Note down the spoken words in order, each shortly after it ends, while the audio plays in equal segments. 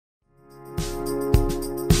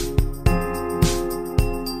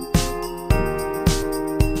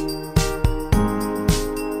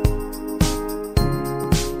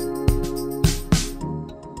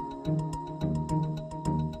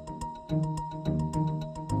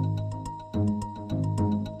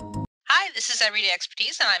This is Everyday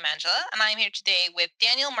Expertise, and I'm Angela, and I'm here today with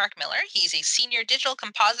Daniel Mark Miller. He's a senior digital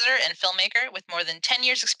compositor and filmmaker with more than 10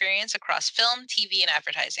 years' experience across film, TV, and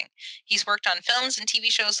advertising. He's worked on films and TV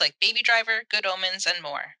shows like Baby Driver, Good Omens, and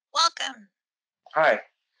more. Welcome. Hi.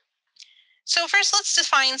 So, first, let's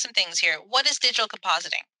define some things here. What is digital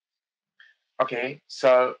compositing? Okay,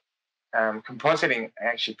 so compositing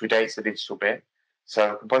actually predates the digital bit.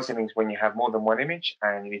 So compositing is when you have more than one image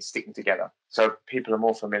and you need to stick them together. So people are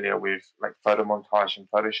more familiar with like photo montage and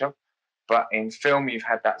Photoshop, but in film you've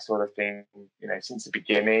had that sort of thing, since the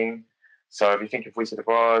beginning. So if you think of Wizard of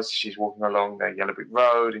Oz, she's walking along the yellow brick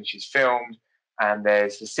road and she's filmed, and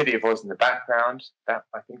there's the city of Oz in the background that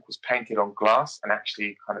I think was painted on glass and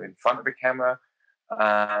actually kind of in front of the camera,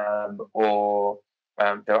 or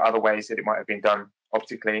there are other ways that it might have been done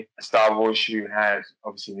optically. Star Wars, you had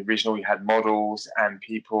obviously in the original, you had models and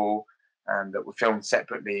people that were filmed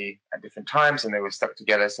separately at different times, and they were stuck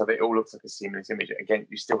together, so they all looked like a seamless image. Again,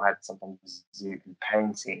 you still had sometimes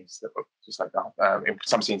paintings that were just like that. In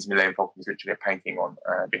some scenes, Millennium Falcon was literally a painting on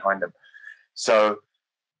behind them. So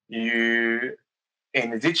you,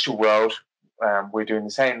 in the digital world, we're doing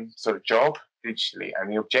the same sort of job digitally, and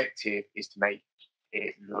the objective is to make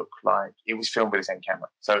it look like it was filmed with the same camera.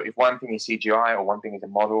 So if one thing is CGI or one thing is a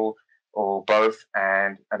model or both,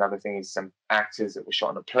 and another thing is some actors that were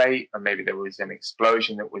shot on a plate, and maybe there was an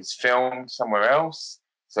explosion that was filmed somewhere else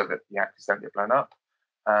so that the actors don't get blown up,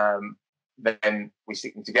 then we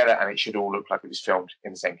stick them together and it should all look like it was filmed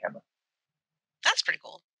in the same camera. That's pretty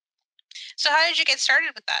cool. So, how did you get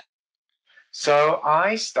started with that? So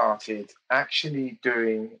I started actually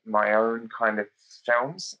doing my own kind of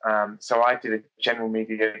films. So I did a general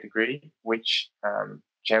media degree, which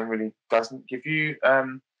generally doesn't give you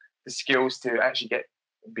the skills to actually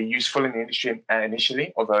be useful in the industry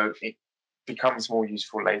initially, although it becomes more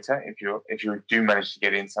useful later if you do manage to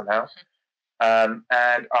get in somehow. And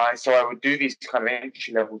I would do these kind of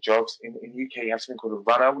entry level jobs. In UK, you have something called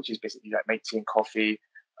a runner, which is basically like make tea and coffee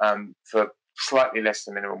for slightly less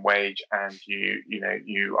than minimum wage, and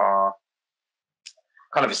you are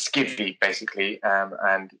kind of a skivvy basically,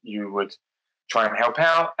 and you would try and help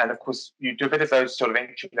out. And of course, you do a bit of those sort of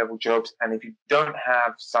entry level jobs. And if you don't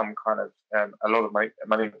have some kind of a lot of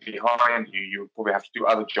money behind you, you would probably have to do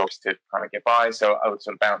other jobs to kind of get by. So I would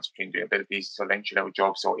sort of bounce between doing a bit of these sort of entry level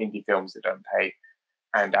jobs or indie films that don't pay,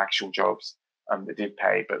 and actual jobs that did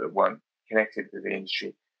pay but that weren't connected to the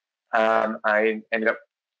industry. I ended up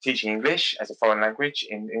teaching English as a foreign language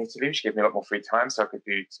in Italy, which gave me a lot more free time, so I could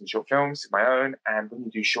do some short films of my own. And when you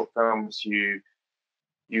do short films, you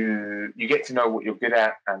get to know what you're good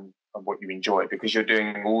at and what you enjoy, because you're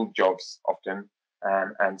doing all jobs often.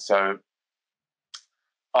 And so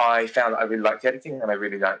I found that I really liked editing and I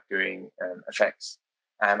really liked doing effects.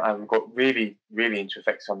 And I got really, really into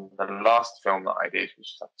effects on the last film that I did,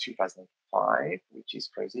 which was like 2005, which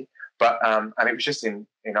is crazy. But and it was just in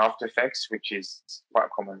After Effects, which is quite a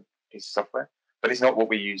common piece of software, but it's not what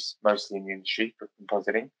we use mostly in the industry for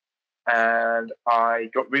compositing. And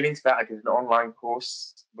I got really into that. I did an online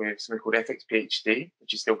course with something called FX PhD,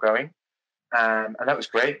 which is still going. And that was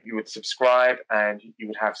great. You would subscribe and you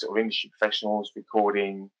would have sort of industry professionals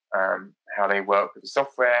recording how they work with the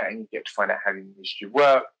software, and you get to find out how the industry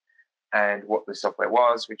worked and what the software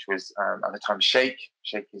was, which was at the time Shake.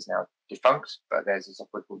 Shake is now defunct, but there's a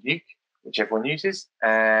software called Nuke, which everyone uses,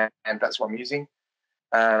 and that's what I'm using.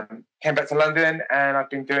 Came back to London, and I've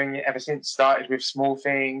been doing it ever since. Started with small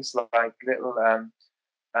things like little.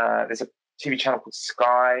 There's a TV channel called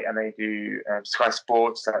Sky, and they do Sky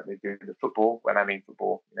Sports. Like they do the football. When I mean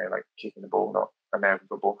football, like kicking the ball, not American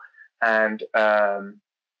football. And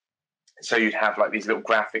so you'd have like these little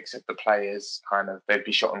graphics of the players. Kind of, they'd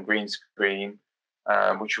be shot on green screen,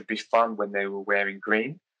 which would be fun when they were wearing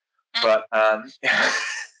green. But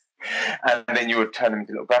and then you would turn them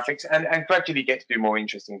into little graphics and gradually get to do more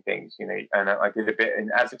interesting things, And I did a bit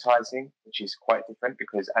in advertising, which is quite different,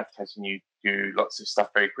 because advertising, you do lots of stuff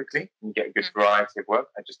very quickly and you get a good variety of work.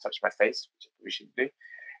 I just touched my face, which I probably shouldn't do.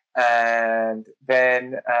 And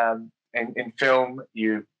then in film,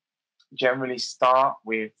 you generally start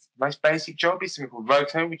with the most basic job is something called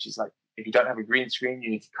roto, which is like, if you don't have a green screen, you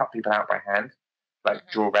need to cut people out by hand, like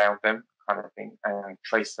draw around them kind of thing, and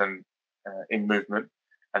trace them in movement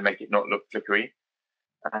and make it not look flickery.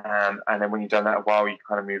 And then when you've done that a while, you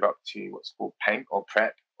kind of move up to what's called paint or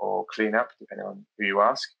prep or cleanup, depending on who you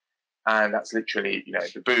ask. And that's literally,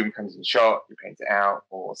 the boom comes in shot, you paint it out,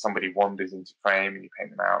 or somebody wanders into frame and you paint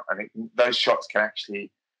them out. And those shots can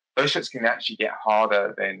actually get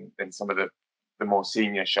harder than some of the more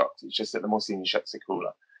senior shots. It's just that the more senior shots are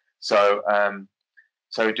cooler. So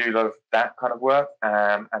we do a lot of that kind of work.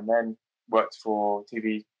 And then worked for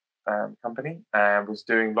TV company and was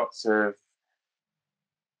doing lots of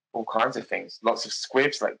all kinds of things, lots of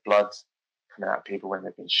squibs like blood coming out of people when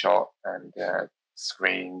they've been shot, and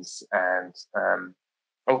screens, and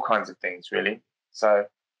all kinds of things really. So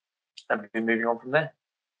I've been moving on from there.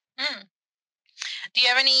 Hmm. Do you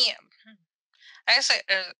have any? I guess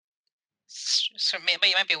so maybe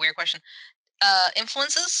it might be a weird question.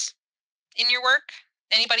 Influences in your work?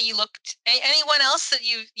 Anybody you looked? Anyone else that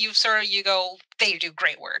you sort of you go they do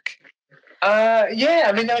great work? Yeah,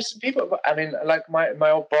 I mean, there were some people. I mean, like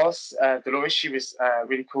my old boss, Dolores. She was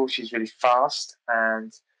really cool. She's really fast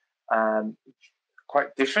and um,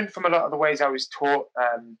 quite different from a lot of the ways I was taught.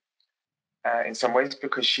 In some ways,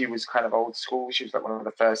 because she was kind of old school. She was like one of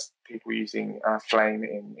the first people using flame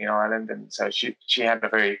in Ireland, and so she had a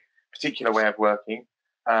very particular way of working,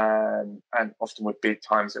 and often would bid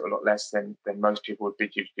times that were a lot less than most people would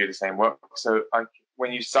bid you to do the same work. So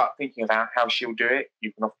when you start thinking about how she'll do it,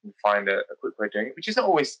 you can often find a quick way of doing it, which is not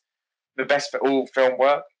always the best for all film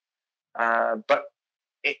work, but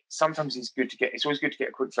it sometimes is good to get. It's always good to get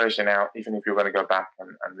a quick version out, even if you're going to go back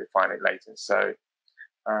and refine it later. So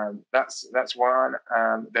that's one.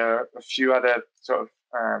 There are a few other sort of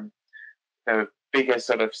there are bigger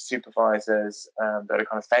sort of supervisors that are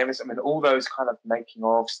kind of famous. I mean, all those kind of making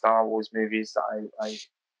of Star Wars movies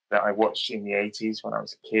that I watched in the 80s when I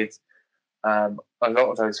was a kid. A lot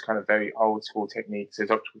of those kind of very old school techniques,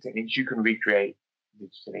 those optical techniques, you can recreate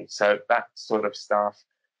digitally. So that sort of stuff,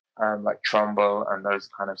 like Trumbull and those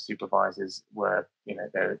kind of supervisors were,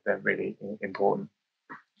 they're really important.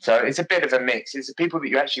 So it's a bit of a mix. It's the people that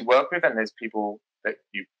you actually work with, and there's people that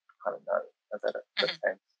you kind of know that are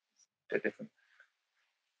Mhm. they're different.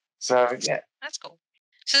 So yeah. That's cool.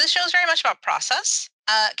 So this show is very much about process.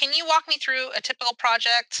 Can you walk me through a typical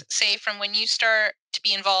project, say from when you start to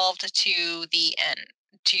be involved to the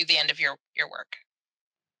end of your work?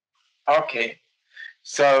 Okay.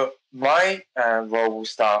 So my role will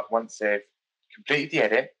start once they've completed the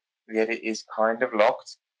edit. The edit is kind of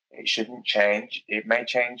locked. It shouldn't change. It may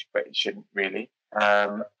change, but it shouldn't really.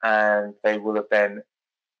 And they will have then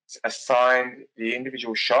assigned the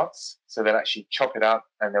individual shots, so they'll actually chop it up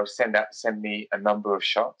and they'll send me a number of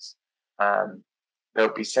shots.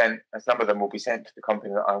 They'll be sent. A number of them will be sent to the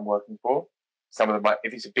company that I'm working for. Some of them might,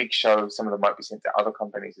 if it's a big show, some of them might be sent to other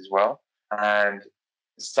companies as well. And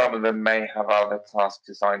some of them may have other tasks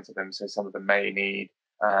assigned to them. So some of them may need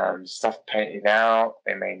stuff painted out.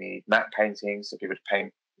 They may need matte painting, so people to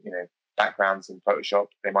paint, backgrounds in Photoshop.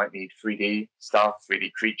 They might need 3D stuff,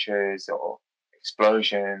 3D creatures or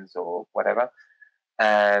explosions or whatever.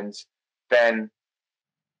 And then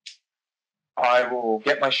I will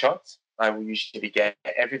get my shots. I will usually get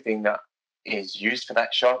everything that is used for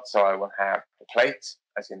that shot. So I will have the plate,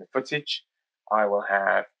 as in the footage. I will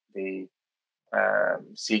have the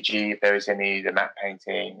CG, if there is any, the matte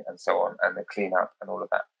painting, and so on, and the cleanup and all of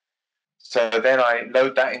that. So then I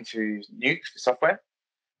load that into Nuke, the software,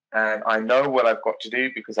 and I know what I've got to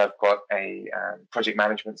do because I've got a project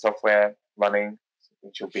management software running,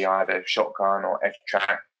 which will be either Shotgun or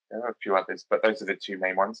F-Track. There are a few others, but those are the two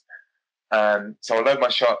main ones. So I'll load my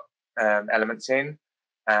shot elements in,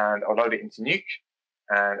 and I'll load it into Nuke,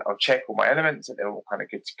 and I'll check all my elements that they're all kind of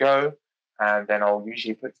good to go. And then I'll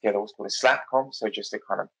usually put together what's called a slap comp, so just a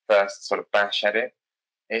kind of first sort of bash at it.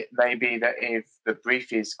 It may be that if the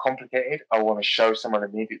brief is complicated, I want to show someone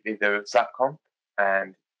immediately the slap comp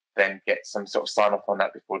and then get some sort of sign off on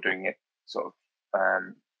that before doing it sort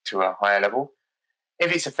of to a higher level.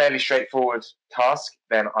 If it's a fairly straightforward task,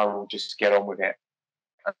 then I will just get on with it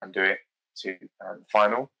and do it to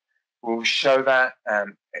final. We'll show that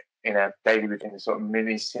in a daily within a sort of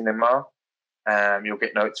mini cinema. You'll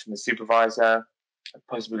get notes from the supervisor,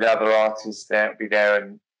 possibly other artists that will be there,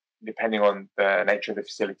 and depending on the nature of the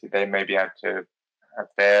facility, they may be able to have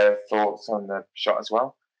their thoughts on the shot as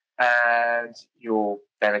well. And you'll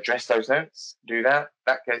then address those notes, do that.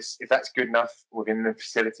 If that's good enough within the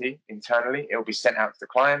facility internally, it'll be sent out to the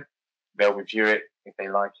client. They'll review it. If they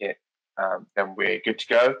like it, then we're good to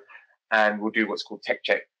go. And we'll do what's called tech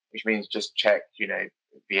check, which means just check, the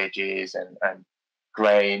edges and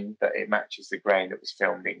grain, that it matches the grain that was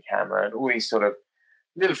filmed in camera, and all these sort of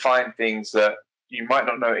little fine things that you might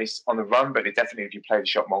not notice on the run, but it definitely, if you play the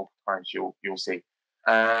shot multiple times, you'll see.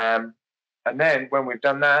 And then when we've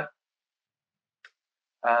done that,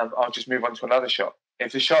 I'll just move on to another shot.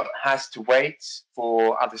 If the shot has to wait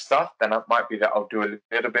for other stuff, then it might be that I'll do a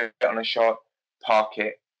little bit on a shot, park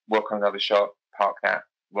it, work on another shot, park that,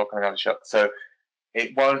 work on another shot. So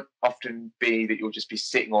it won't often be that you'll just be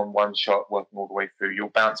sitting on one shot working all the way through. You'll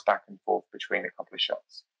bounce back and forth between a couple of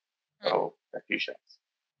shots or a few shots.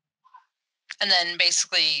 And then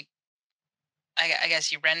basically, I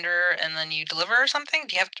guess you render and then you deliver or something.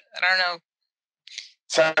 Do you have to, I don't know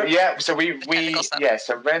So yeah, so the technical we stuff. yeah,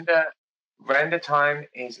 so render time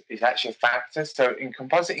is actually a factor. So in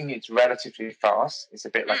compositing, it's relatively fast. It's a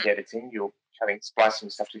bit like editing. You're kind of splicing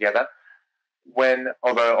stuff together.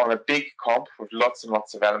 Although on a big comp with lots and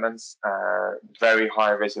lots of elements, very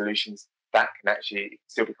high resolutions, that can actually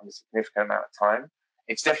still become a significant amount of time.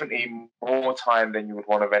 It's definitely more time than you would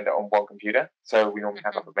want to render on one computer. So we normally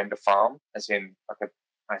have like a render farm, as in like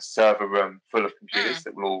a server room full of computers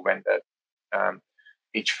that will all render um,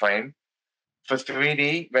 each frame. For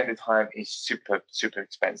 3D, render time is super, super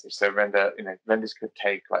expensive. So renders could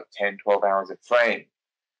take like 10, 12 hours a frame.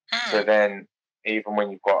 So then even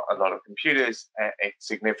when you've got a lot of computers, it's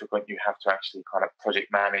significant. You have to actually kind of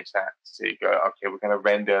project manage that. So you go, okay, we're going to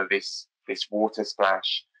render this water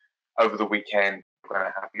splash over the weekend. We're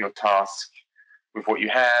going to have your task with what you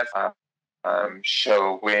have,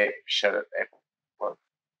 show a whip, show that everyone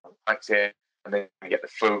likes it, and then you get the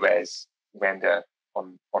full res render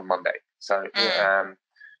on Monday. So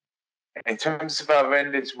in terms of our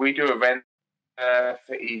renders, we do a render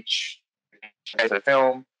for each of the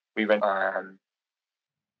film. We render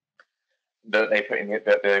that they put in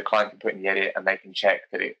that the client can put in the edit, and they can check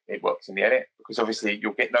that it works in the edit, because obviously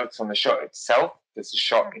you'll get notes on the shot itself. Does the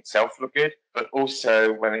shot itself look good? But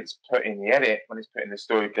also when it's put in the edit, when it's put in the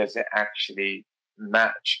story, does it actually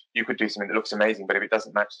match? You could do something that looks amazing, but if it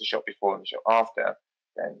doesn't match the shot before and the shot after,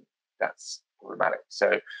 then that's problematic.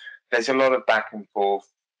 So there's a lot of back and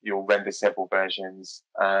forth. You'll render several versions,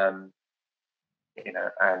 and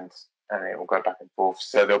it will go back and forth.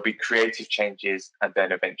 So there'll be creative changes, and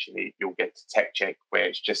then eventually you'll get to tech check, where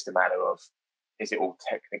it's just a matter of, is it all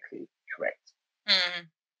technically correct?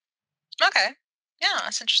 Okay. Yeah,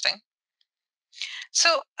 that's interesting.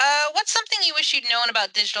 So, what's something you wish you'd known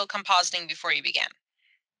about digital compositing before you began?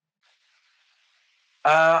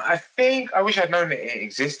 I think I wish I'd known that it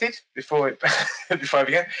existed before before I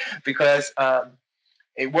began, because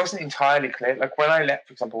it wasn't entirely clear. Like when I left,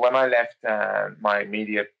 for example, when I left my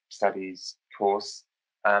media studies course,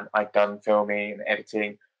 I'd done filming and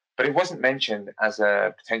editing, but it wasn't mentioned as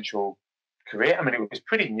a potential career. I mean, it was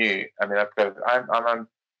pretty new. I mean,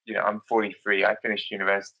 I'm 43. I finished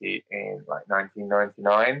university in like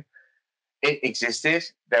 1999. It existed.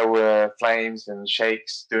 There were Flames and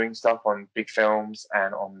Shakes doing stuff on big films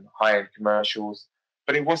and on high-end commercials,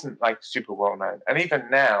 but it wasn't like super well known. And even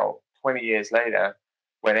now, 20 years later,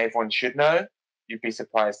 when everyone should know, you'd be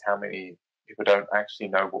surprised how many people don't actually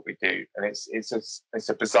know what we do. And it's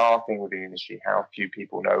a bizarre thing with the industry, how few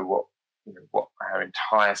people know what our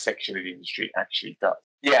entire section of the industry actually does.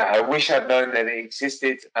 Yeah, I wish I'd known that it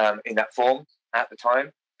existed in that form at the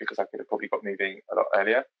time, because I could have probably got moving a lot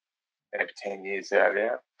earlier, maybe 10 years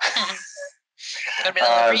earlier. Could have been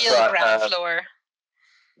on the real ground floor.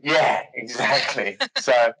 Yeah, exactly.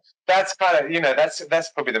 So that's kind of,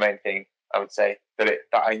 that's probably the main thing I would say, that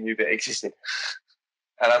I knew that it existed.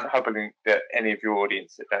 And I'm hoping that any of your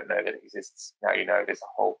audience that don't know that it exists, now you know there's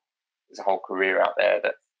a whole career out there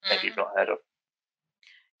that maybe you've not heard of.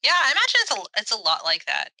 Yeah, I imagine it's a lot like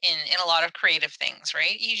that in a lot of creative things,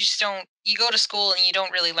 right? You go to school and you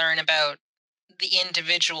don't really learn about the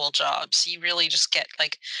individual jobs. You really just get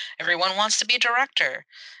like, everyone wants to be a director.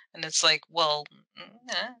 And it's like, well,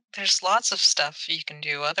 there's lots of stuff you can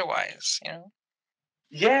do otherwise.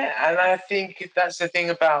 Yeah, and I think that's the thing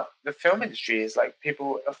about the film industry, is like,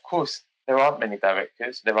 people, of course, there aren't many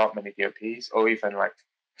directors, there aren't many DOPs, or even like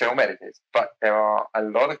film editors, but there are a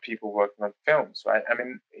lot of people working on films, right? I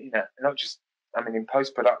mean, not just, I mean, in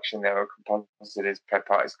post production, there are compositors, prep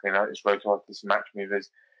artists, clean artists, roto artists, match movers,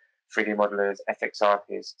 3D modelers, FX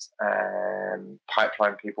artists, and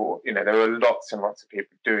pipeline people. There are lots and lots of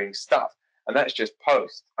people doing stuff, and that's just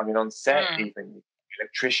post. I mean, on set, even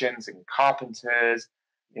electricians and carpenters,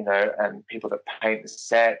 and people that paint the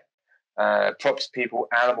set, props people,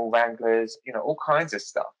 animal wranglers, all kinds of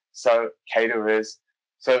stuff. So caterers.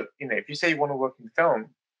 So, if you say you want to work in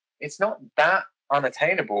film, it's not that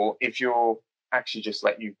unattainable if you're actually just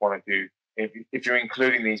like you want to do, if you're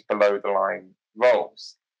including these below the line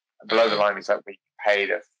roles. Below the line is like we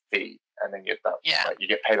paid a fee and then you're done. Yeah. Like you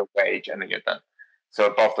get paid a wage and then you're done. So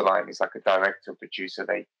above the line is like a director or producer.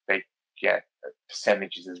 They get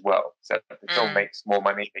percentages as well. So if the film makes more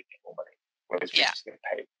money, they get more money. Whereas we just get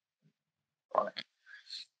paid. Right.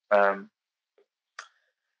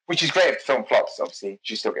 Which is great if the film flops, obviously.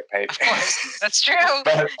 You still get paid. Of course. That's true.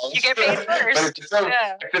 But you get paid first. If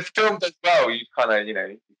the film does well, you kind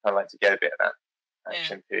of like to get a bit of that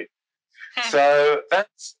action too. So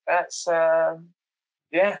that's I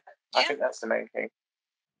think that's the main thing.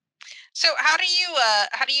 So how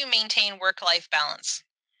do you maintain work life balance?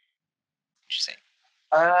 Would you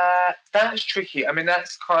say? That's tricky. I mean,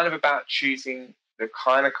 that's kind of about choosing the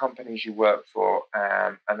kind of companies you work for,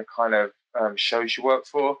 and the kind of shows you work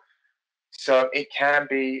for. So it can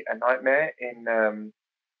be a nightmare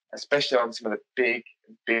especially on some of the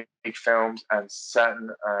big films and certain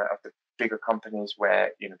of the bigger companies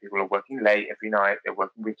where people are working late every night, they're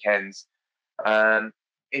working weekends. Um,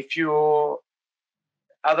 if you're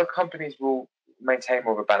Other companies will maintain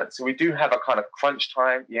more of a balance. So we do have a kind of crunch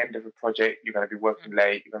time, the end of a project. You're going to be working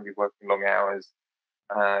late. You're going to be working long hours.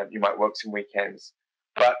 You might work some weekends,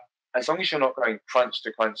 but as long as you're not going crunch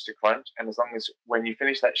to crunch to crunch, and as long as when you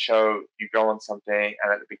finish that show, you go on something,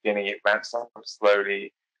 and at the beginning it ramps up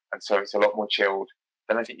slowly, and so it's a lot more chilled,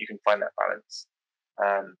 then I think you can find that balance.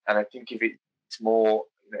 And I think if it's more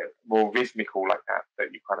rhythmical like that,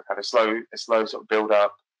 that you kind of have a slow sort of build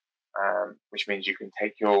up, which means you can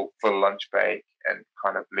take your full lunch break and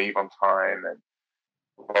kind of leave on time and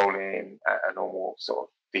roll in at a normal sort of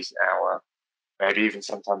decent hour, maybe even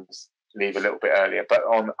sometimes leave a little bit earlier. But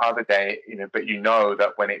on other day, but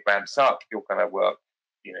that when it ramps up, you're going to work,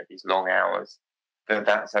 these long hours. Then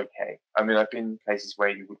that's okay. I mean, I've been places where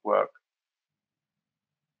you would work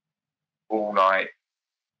all night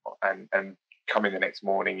and come in the next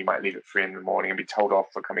morning. You might leave at 3 in the morning and be told off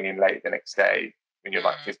for coming in late the next day when you're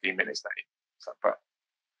like Mm. 15 minutes late. So, but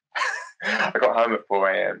I got home at 4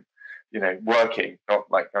 a.m. Working, not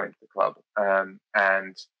like going to the club. And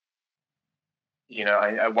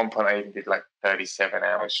at one point I even did like 37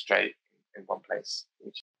 hours straight in one place,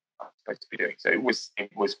 which I'm supposed to be doing. So it was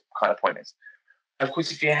kind of pointless. Of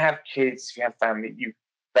course, if you have kids, if you have family,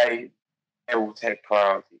 they they will take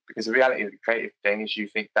priority, because the reality of the creative thing is you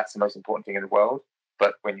think that's the most important thing in the world,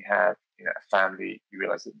 but when you have a family, you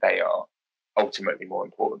realize that they are ultimately more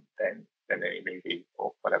important than any movie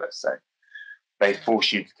or whatever. So they Mm.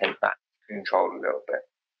 force you to take that control a little bit.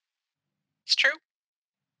 It's true.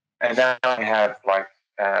 And now I have like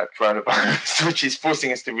coronavirus, which is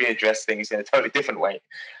forcing us to readdress things in a totally different way.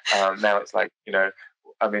 Now it's like,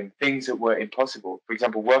 I mean, things that were impossible. For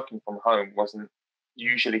example, working from home wasn't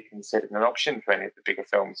usually considered an option for any of the bigger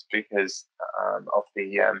films because of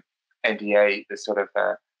the NDA, the sort of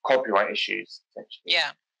copyright issues, essentially.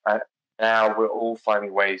 Yeah. Uh, Now we're all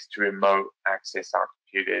finding ways to remote access our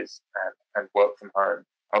computers and work from home.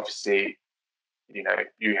 Obviously,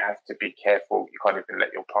 you have to be careful. You can't even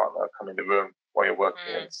let your partner come in the room while you're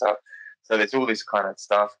working Mm. and stuff. So there's all this kind of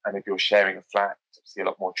stuff. And if you're sharing a flat, it's obviously a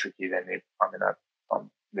lot more tricky than if I'm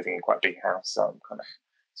living in quite a big house, so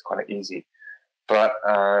it's kind of easy. But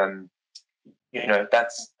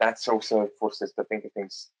that's also forced us to think of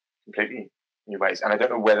things completely new ways. And I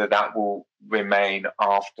don't know whether that will remain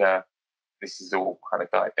after this is all kind of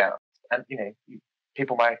died down. And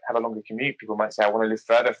people might have a longer commute. People might say, I want to live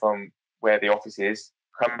further from where the office is,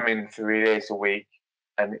 come in 3 days a week,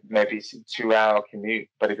 and maybe it's a 2 hour commute.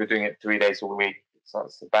 But if you're doing it 3 days a week, it's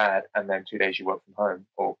not so bad. And then 2 days you work from home,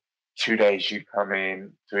 or 2 days you come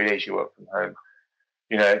in, 3 days you work from home.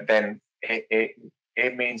 Then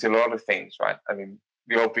it means a lot of things, right? I mean,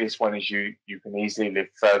 the obvious one is you can easily live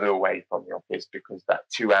further away from the office because that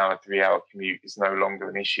 2 hour, 3 hour commute is no longer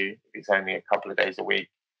an issue. It's only a couple of days a week.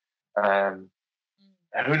 Um,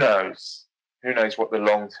 and who knows? Who knows what the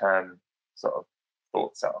long term sort of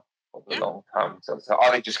thoughts are? What the Yeah. long term. So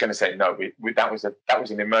are they just going to say no? That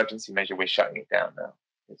was an emergency measure. We're shutting it down now.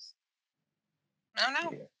 I don't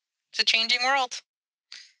know. Yeah, It's a changing world.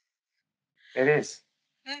 it is.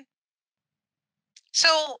 Mm.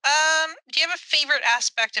 So, do you have a favorite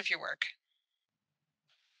aspect of your work?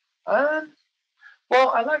 Um, well,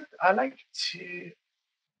 I like to.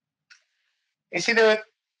 You see, there are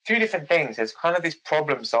two different things. There's kind of this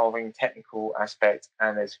problem solving technical aspect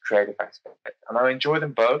and there's a creative aspect. And I enjoy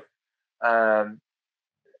them both. Um,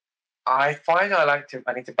 I find I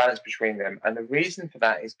need to balance between them. And the reason for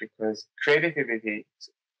that is because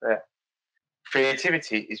uh,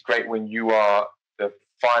 creativity is great when you are the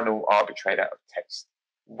final arbitrator of text.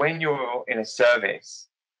 When you're in a service,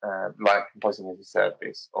 like compositing as a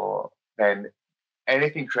service, or then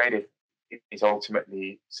anything creative is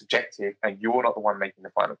ultimately subjective and you're not the one making the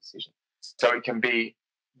final decision. So it can be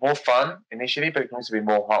more fun initially, but it can also be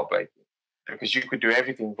more heartbreaking because you could do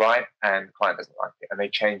everything right and the client doesn't like it and they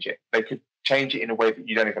change it. They could change it in a way that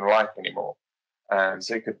you don't even like anymore.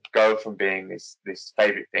 So it could go from being this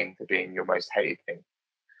favorite thing to being your most hated thing.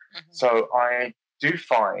 Hmm. So I do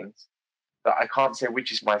find that I can't say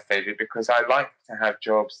which is my favorite because I like to have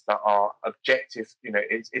jobs that are objective.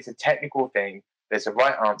 It's a technical thing. There's a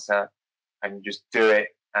right answer, and you just do it,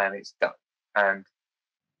 and it's done. And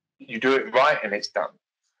you do it right, and it's done.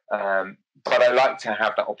 But I like to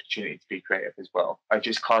have that opportunity to be creative as well. I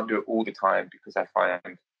just can't do it all the time because I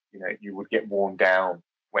find, you would get worn down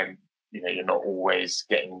when, you're not always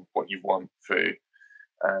getting what you want through.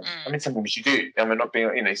 I Mm. mean, sometimes you do. I mean, not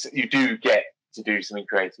being, you do get to do something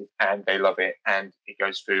creative and they love it and it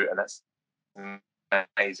goes through and that's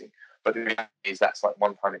amazing. But the reality is that's like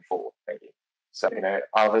one time in four, maybe. So,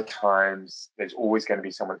 other times there's always going to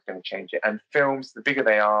be someone who's going to change it. And films, the bigger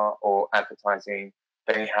they are, or advertising,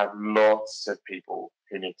 they have lots of people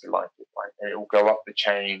who need to like it. Right? It will go up the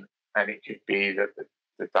chain, and it could be that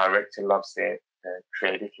the director loves it, the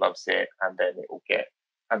creative loves it, and then it will get,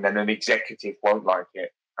 and then an executive won't like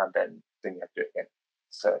it, and then you have to do it again.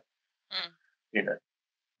 So, Mm. you know.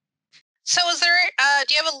 So,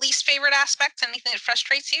 do you have a least favorite aspect? Anything that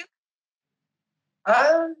frustrates you?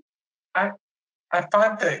 Um, I I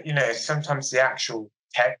find that sometimes the actual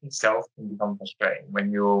tech itself can become frustrating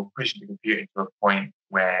when you're pushing the computer to a point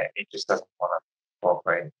where it just doesn't want to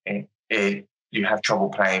cooperate. You have trouble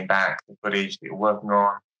playing back the footage that you're working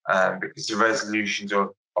on because the resolutions are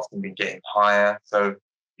often been getting higher. So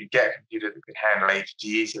you get a computer that could handle HD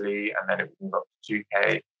easily, and then it would move up to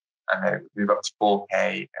 2K, and then it would move up to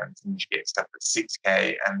 4K, and then you get stuff at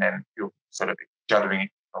 6K, and then you're sort of juggling it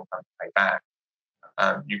from play back.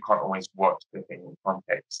 You can't always watch the thing in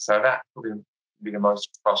context. So that would be the most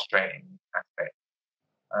frustrating aspect.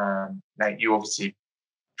 Now, you obviously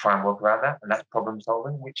try and work around that, and that's problem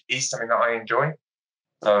solving, which is something that I enjoy.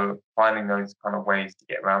 So finding those kind of ways to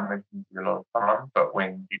get around them can be a lot of fun. But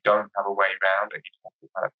when you don't have a way around and you have to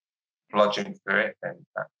kind of bludgeon through it, then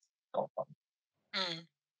that's not fun. Mm.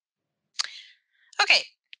 Okay.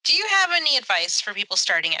 Do you have any advice for people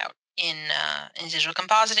starting out in digital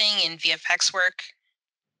compositing, in VFX work?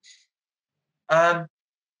 Um,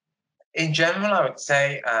 in general, I would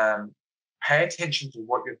say pay attention to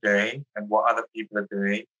what you're doing and what other people are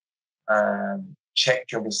doing.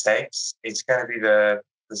 Check your mistakes. It's going to be the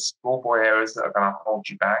schoolboy errors that are going to hold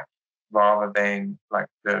you back rather than like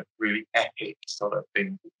the really epic sort of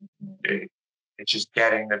things that you can do. It's just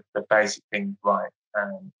getting the basic things right.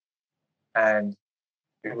 And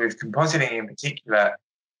with compositing in particular,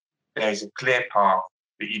 there's a clear path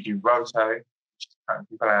that you do roto, which is cutting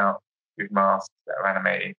people out with masks that are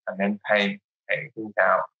animated, and then painting things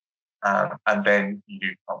out, and then you do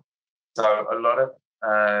comp. So a lot of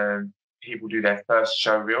people do their first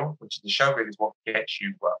show reel, which is the show reel is what gets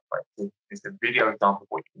you work. Right? So it's a video example of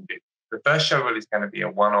what you can do. The first show reel is going to be a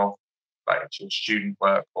one-off, like it's your student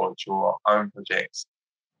work or it's your own projects.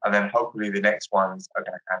 And then hopefully the next ones are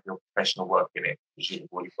going to have your professional work in it because you've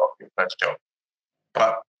already got your first job.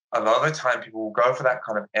 But a lot of the time people will go for that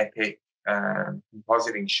kind of epic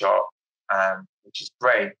compositing shot, which is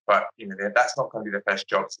great, but that's not going to be the first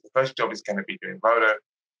job. So the first job is going to be doing roto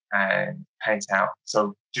and paint out.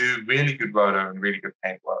 So do really good roto and really good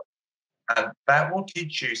paint work. And that will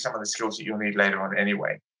teach you some of the skills that you'll need later on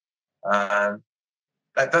anyway.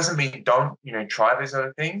 That doesn't mean don't, try those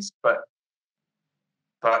other things, but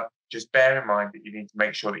just bear in mind that you need to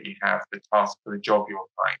make sure that you have the task for the job you're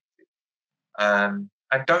applying to.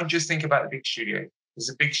 And don't just think about the big studios, because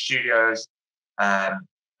the big studios are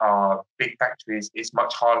big factories. It's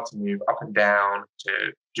much harder to move up and down,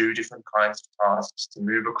 to do different kinds of tasks, to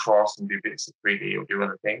move across and do bits of 3D or do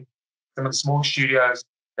other things. Some of the small studios,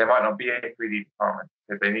 there might not be a 3D department.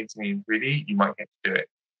 If they need to be in 3D, you might get to do it.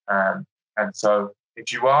 And so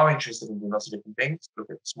if you are interested in doing lots of different things, look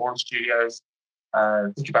at the smaller studios.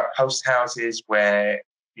 Think about post houses where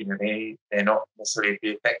they're not necessarily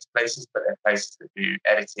VFX places, but they're places that do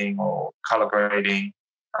editing or color grading,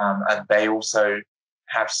 and they also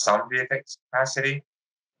have some VFX capacity.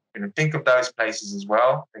 Think of those places as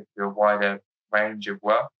well. Think of a wider range of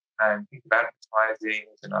work, and think about advertising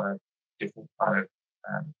as another different kind of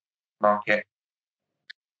market.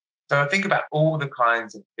 So think about all the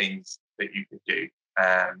kinds of things that you could do,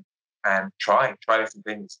 and try different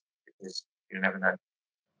things because you never know.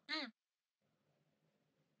 Mm,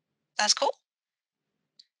 that's cool.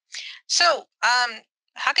 So,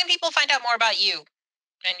 how can people find out more about you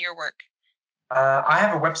and your work? I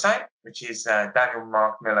have a website which is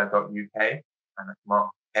danielmarkmiller.uk, and that's Mark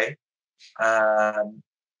K, um,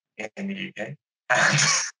 in the UK. And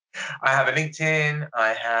I have a LinkedIn,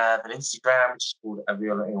 I have an Instagram which is called A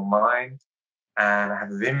Real Little Mind, and I have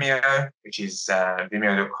a Vimeo which is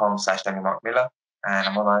vimeo.com/danielmarkmiller, and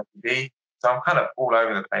I'm on IMDb. So I'm kind of all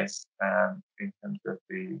over the place in terms of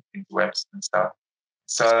the interwebs and stuff.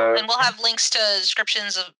 That's cool. So And we'll have links to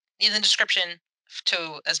descriptions of in the description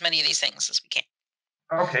to as many of these things as we can.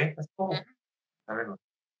 okay, that's cool. Mhm. I really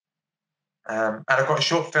and I've got a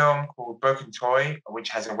short film called Broken Toy, which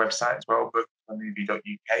has a website as well,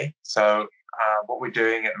 filmmovie.uk. So what we're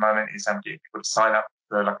doing at the moment is I'm getting people to sign up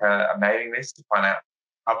for like a mailing list to find out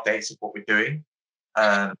updates of what we're doing.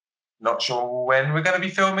 Not sure when we're going to be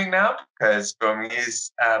filming now because filming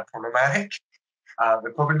is problematic.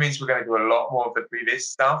 It probably means we're going to do a lot more of the previous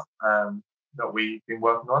stuff that we've been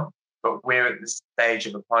working on. But we're at the stage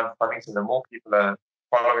of applying for funding, so the more people are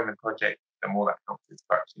following the project, the more that helps us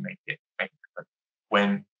to actually make it different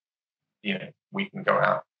when we can go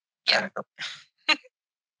out. Yeah,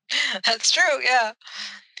 that's true. Yeah.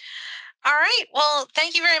 All right. Well,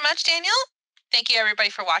 thank you very much, Daniel. Thank you, everybody,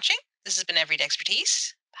 for watching. This has been Everyday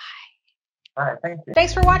Expertise. All right, thank you.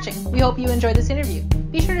 Thanks for watching. We hope you enjoyed this interview.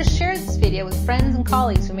 Be sure to share this video with friends and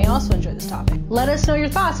colleagues who may also enjoy this topic. Let us know your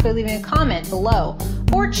thoughts by leaving a comment below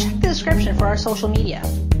or check the description for our social media.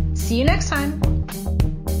 See you next time.